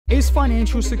Is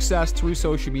financial success through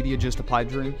social media just a pipe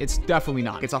dream? It's definitely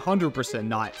not. It's 100%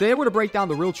 not. Today, we're to break down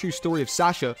the real true story of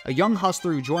Sasha, a young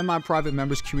hustler who joined my private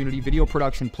members community, Video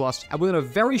Production Plus, and within a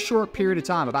very short period of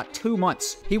time, about 2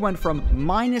 months, he went from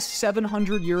minus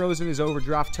 700 euros in his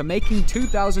overdraft to making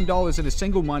 $2,000 in a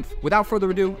single month. Without further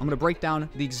ado, I'm going to break down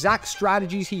the exact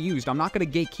strategies he used. I'm not going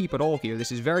to gatekeep it all here.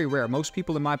 This is very rare. Most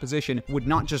people in my position would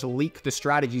not just leak the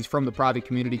strategies from the private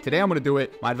community. Today, I'm going to do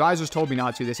it. My advisors told me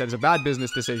not to. They said it's a bad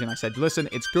business decision. I said, listen,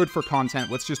 it's good for content.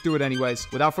 Let's just do it anyways.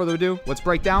 Without further ado, let's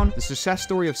break down the success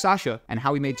story of Sasha and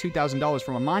how he made $2,000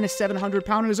 from a minus 700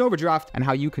 pound in his overdraft and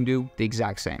how you can do the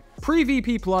exact same.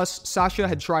 Pre-VP Plus, Sasha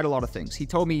had tried a lot of things. He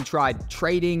told me he tried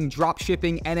trading, drop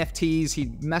shipping, NFTs.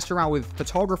 He messed around with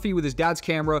photography with his dad's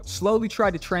camera, slowly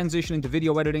tried to transition into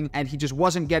video editing, and he just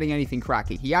wasn't getting anything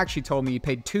cracking. He actually told me he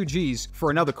paid 2 G's for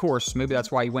another course. Maybe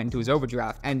that's why he went into his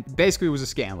overdraft. And basically it was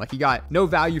a scam. Like, he got no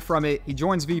value from it. He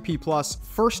joins VP Plus.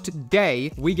 First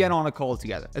day, we get on a call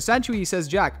together. Essentially, he says,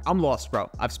 Jack, I'm lost, bro.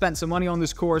 I've spent some money on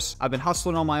this course. I've been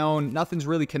hustling on my own. Nothing's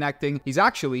really connecting. He's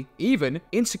actually even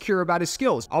insecure about his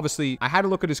skills. Obviously, I had to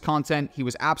look at his content. He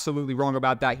was absolutely wrong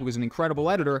about that. He was an incredible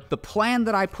editor. The plan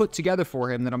that I put together for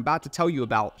him that I'm about to tell you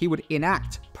about, he would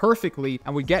enact perfectly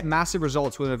and would get massive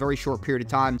results within a very short period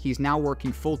of time. He's now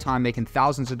working full-time, making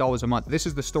thousands of dollars a month. This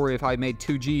is the story of how he made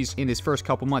 2 G's in his first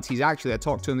couple months. He's actually, I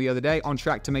talked to him the other day, on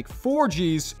track to make 4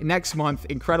 G's next month.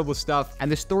 Incredible stuff.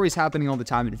 And this story is happening all the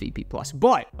time in VP Plus.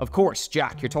 But, of course,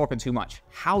 Jack, you're talking too much.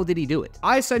 How did he do it?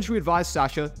 I essentially advised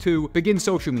Sasha to begin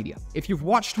social media. If you've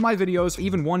watched my videos,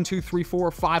 even 1, 2, 3,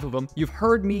 4, 5 of them, you've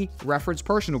heard me reference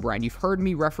personal brand. You've heard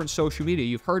me reference social media.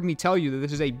 You've heard me tell you that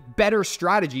this is a better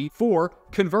strategy for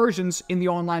conversions in the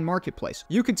online marketplace.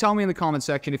 You can tell me in the comment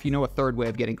section if you know a third way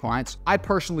of getting clients. I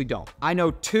personally don't. I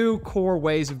know 2 core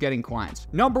ways of getting clients.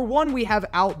 Number 1, we have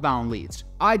outbound leads.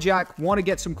 I, Jack, want to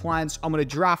get some clients. I'm going to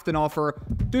draft an offer.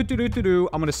 I'm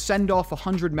going to send off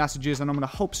 100 messages and I'm going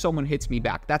to hope someone hits me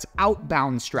back. That's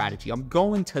outbound strategy. I'm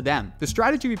going to them. The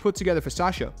strategy we put together for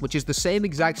Sasha, which is the same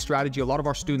exact strategy a lot of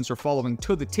our students are following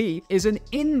to the T, is an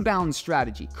inbound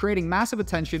strategy, creating massive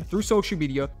attention through social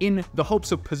media in the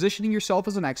hopes of positioning yourself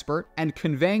as an expert and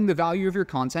conveying the value of your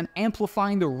content,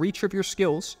 amplifying the reach of your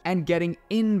skills, and getting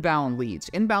inbound leads.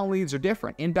 Inbound leads are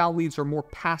different. Inbound leads are more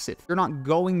passive. You're not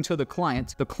going to the client.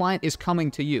 The client is coming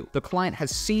to you. The client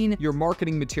has seen your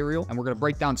marketing material, and we're going to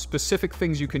break down specific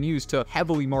things you can use to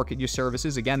heavily market your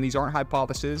services. Again, these aren't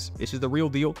hypotheses. This is the real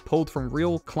deal, pulled from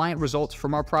real client results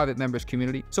from our private members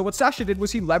community. So what Sasha did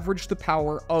was he leveraged the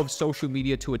power of social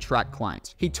media to attract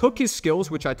clients. He took his skills,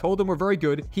 which I told him were very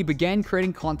good. He began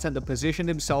creating content that positioned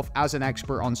himself as an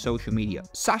expert on social media.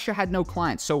 Sasha had no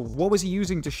clients, so what was he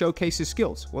using to showcase his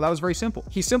skills? Well, that was very simple.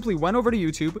 He simply went over to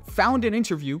YouTube, found an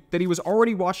interview that he was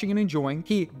already watching and enjoying.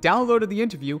 He downloaded the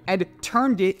interview and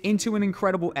turned it into an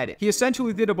incredible edit. He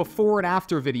essentially did a before and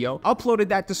after video, uploaded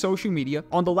that to social media.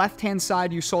 On the left-hand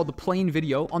side, you saw the plain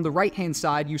video. On the right-hand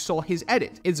side, you saw his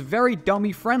edit. It's very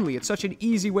dummy friendly. It's such an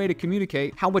easy way to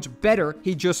communicate how much better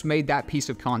he just made that piece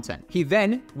of content. He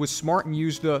then was smart and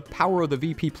used the power of the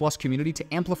VP Plus community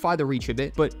to amplify the reach of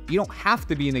it, but you don't have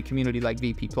to be in a community like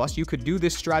VP Plus. You could do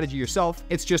this strategy yourself.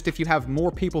 It's just if you have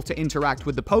more people to interact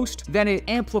with the post, then it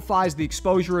amplifies the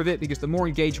exposure of it, because the more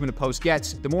engagement a post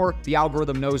gets, the more the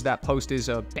algorithm knows that post is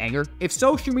a banger. If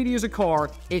social media is a car,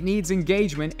 it needs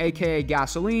engagement, aka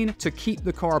gasoline, to keep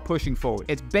the car pushing forward.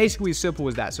 It's basically as simple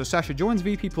as that. So Sasha joins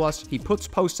VP Plus. He puts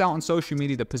posts out on social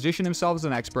media to position himself as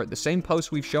an expert. The same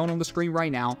posts we've shown on the screen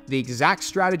right now. The exact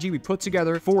strategy we put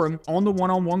together for him on the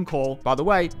one-on-one call. By the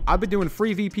way, I've been doing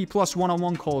free VP Plus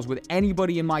one-on-one calls with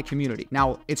anybody in my community.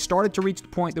 Now, it started to reach the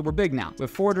point that we're big now. We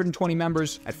have 420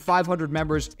 members. At 500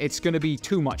 members, it's going to be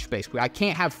too much, basically. I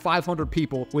can't have 500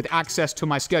 people with access to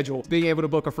my schedule being able to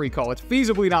book a free call. It's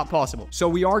feasibly not possible. So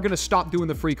we are going to stop doing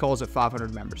the free calls at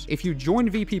 500 members. If you join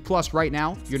VP Plus right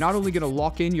now, you're not only going to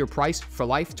lock in your price for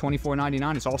life,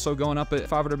 $24.99. It's also going up at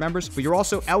 500 members, but you're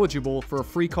also eligible for a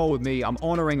free call with me. I'm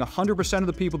honoring 100% of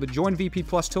the people that join VP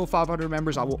Plus till 500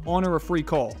 members. I will honor a free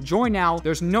call. Join now.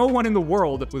 There's no one in the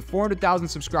world with 400,000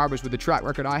 subscribers with the track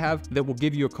record I have that will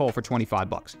give you a call for 25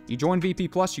 bucks. You join VP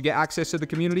Plus, you get access to the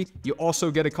community. You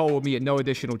also get a call with me at no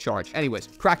additional charge. Anyways,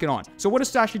 cracking on. So what does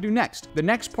Sasha do next? The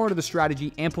next part of the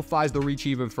strategy amplifies the reach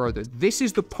even further. This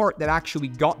is the part that actually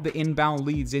got the inbound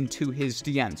leads into his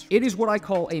DMs. It is what I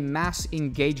call a mass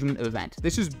engagement event.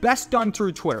 This is best done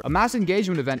through Twitter. A mass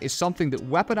engagement event is something that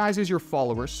weaponizes your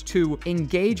followers to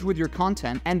engage with your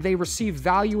content, and they receive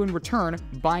value in return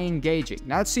by engaging.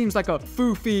 Now, that seems like a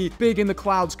foofy, big in the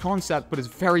clouds concept, but it's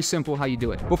very simple how you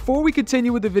do it. Before we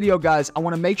continue with the video, guys, I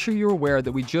want to make sure you're aware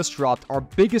that we just dropped our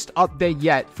biggest update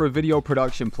yet for Video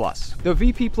Production Plus. The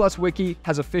VP Plus Wiki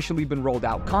has officially been rolled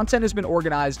out. Content has been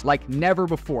organized like never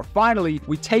before. Finally,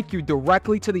 we take you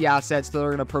directly to the assets that are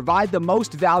going to provide the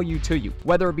most value to you,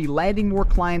 whether it be landing more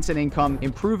clients and income,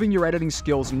 improving your editing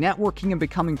skills, networking and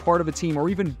becoming part of a team, or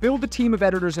even build a team of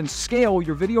editors and scale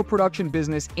your video production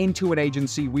business into an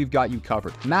agency. We've got you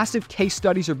covered. Massive case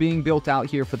studies are being built out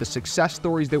here for the success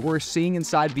stories that we're seeing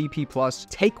inside VP Plus.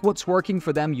 Take what's working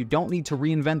for them. You don't need to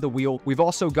reinvent the wheel. We've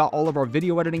also got all of our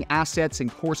video editing assets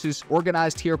and courses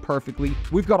organized here perfectly.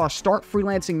 We've got our Start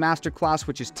Freelancing Masterclass,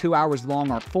 which is 2 hours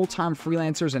long, our full-time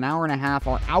freelancers, an hour and a half,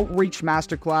 our Outreach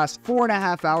Masterclass,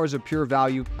 4.5 hours of pure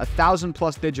value,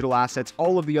 1,000+ digital assets,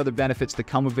 all of the other benefits that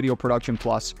come with Video Production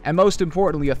Plus, and most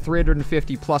importantly, a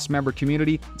 350+ member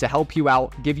community to help you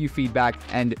out, give you feedback,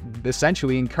 and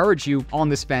essentially encourage you on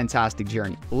this fantastic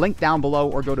journey. Link down below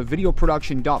or go to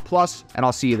videoproduction.plus and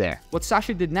I'll see you there. What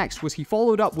Sasha did next was he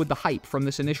followed up with the hype from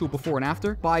this initial before and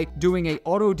after by doing a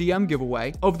auto DM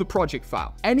giveaway of the project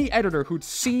file. Any editor who'd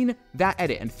seen that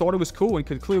edit and thought it was cool and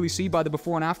could clearly see by the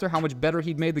before and after how much better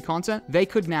he'd made the content, they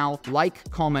could now like,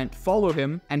 comment, follow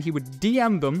him, and he would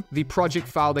DM them the project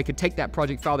file. They could take that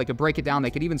project file, they could break it down,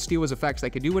 they could even steal his effects, they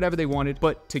could do whatever they wanted,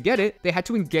 but to get it, they had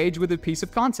to engage with a piece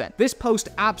of content. This post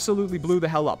absolutely blew the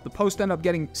hell up. The post ended up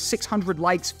getting 600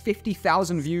 likes,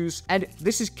 50,000 views, and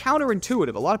this is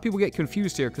counterintuitive. A lot of people get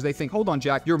confused here because they think, hold on,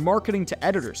 Jack, you're marketing to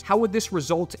editors. How would this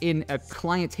result in a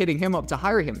client hitting him up to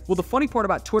hire him? Well, the funny part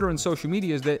about Twitter and social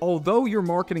media is that although you're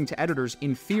marketing to editors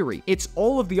in theory, it's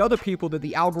all of the other people that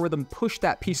the algorithm pushed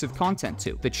that piece of content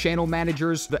to. The channel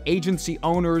managers, the agency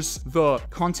owners, the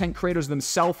content creators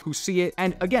themselves who see it.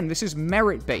 And again, this is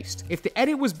merit-based. If the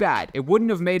edit was bad, it wouldn't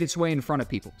have made its way in front of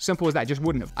people. Simple as that, just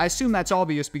wouldn't have. I assume that's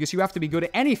obvious because you have to be good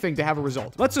at anything to have a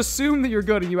result. Let's assume that you're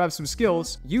good and you have some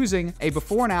skills. Using a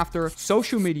before and after,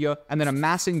 social media, and then a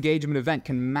mass engagement event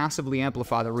can massively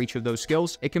amplify the reach of those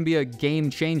skills. It can be a game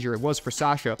changer. It was for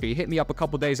Sasha. He hit me up a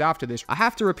couple days after this. I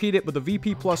have to repeat it, but the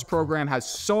VP Plus program has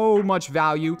so much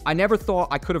value. I never thought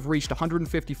I could have reached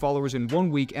 150 followers in 1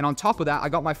 week, and on top of that, I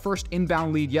got my first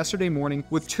inbound lead yesterday morning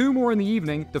with 2 more in the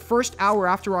evening. The first hour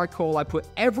after our call, I put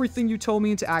everything you told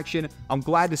me into action. I'm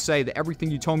glad to say that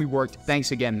everything you told me worked.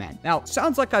 Thanks again, man. Now,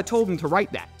 sounds like I told him to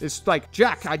write that. It's like,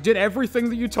 Jack, I did everything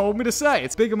that you told me to say.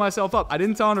 It's bigging myself up. I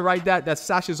didn't tell him to write that. That's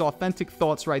Sasha's authentic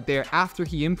thoughts right there after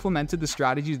he implemented the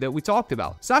strategies that we talked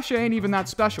about. Sasha ain't even that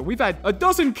special. We've had a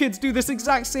dozen kids do this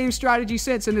exact same strategy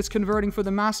since, and it's converting for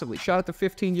them massively. Shout out to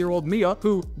 15-year-old Mia,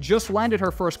 who just landed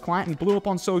her first client and blew up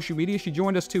on social media. She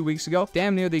joined us 2 weeks ago.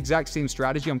 Damn near the exact same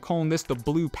strategy. I'm calling this the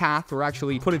blue path. We're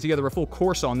actually putting together a full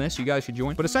course on this. You guys should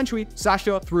join. But essentially,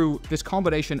 Sasha, through this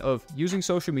combination of using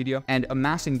social media and a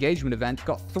mass engagement event,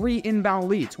 got 3 inbound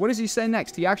leads. What does he say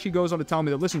next? He actually goes on to tell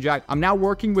me that, listen, Jack, I'm now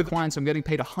working with clients. I'm getting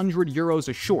paid 100 euros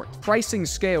a short. Pricing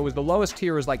scale is the lowest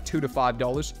tier is like $2 to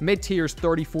 $5. Mid tier is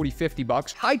 30, 40, 50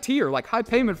 bucks. High tier, like high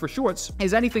payment for shorts,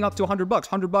 is anything up to 100 bucks.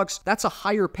 100 bucks, that's a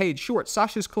higher paid short.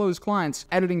 Sasha's closed clients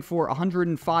editing for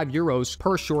 105 euros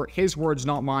per short. His words,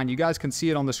 not mine. You guys can see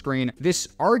it on the screen. This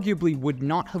arguably would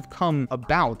not have come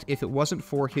about if it wasn't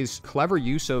for his clever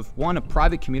use of, one, a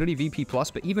private community, VP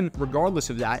Plus, but even regardless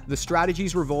of that, the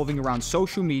strategies revolving around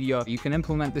social media. You can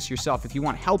implement this yourself. If you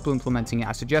want help implementing it,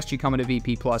 I suggest you come into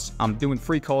VP Plus. I'm doing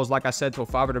free calls, like I said, to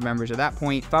 500 members. At that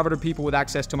point, 500 people with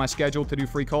access to my schedule to do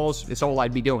free calls, it's all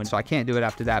I'd be doing, so I can't do it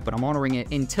after that, but I'm honoring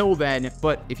it until then.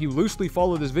 But if you loosely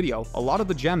follow this video, a lot of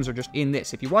the gems are just in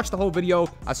this. If you watch the whole video,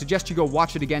 I suggest you go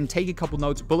watch it again, take a couple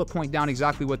notes, bullet point down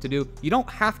exactly what to do. You don't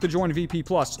have to join VP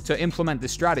Plus to implement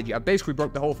this strategy. I basically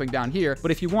broke the whole thing down here,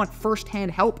 but if you want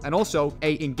firsthand help and also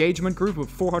a engagement group of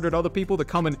 400 other people to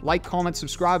come and like, comment,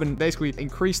 subscribe, and basically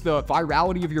increase the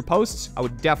virality of your posts, I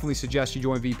would definitely suggest you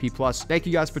join VP Plus. Thank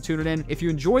you guys for tuning in. If you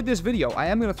enjoyed this video, I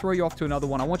am going to throw you off to another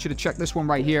one. I want you to check this one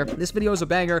right here. This video is a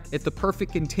banger. It's the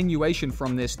perfect continuation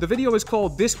from this. The video is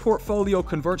called This Portfolio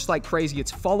Converts Like Crazy.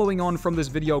 It's following on from this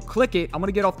video. Click it. I'm going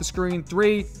to get off the screen.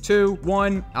 3, 2,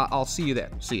 1. I'll see you there.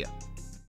 See ya.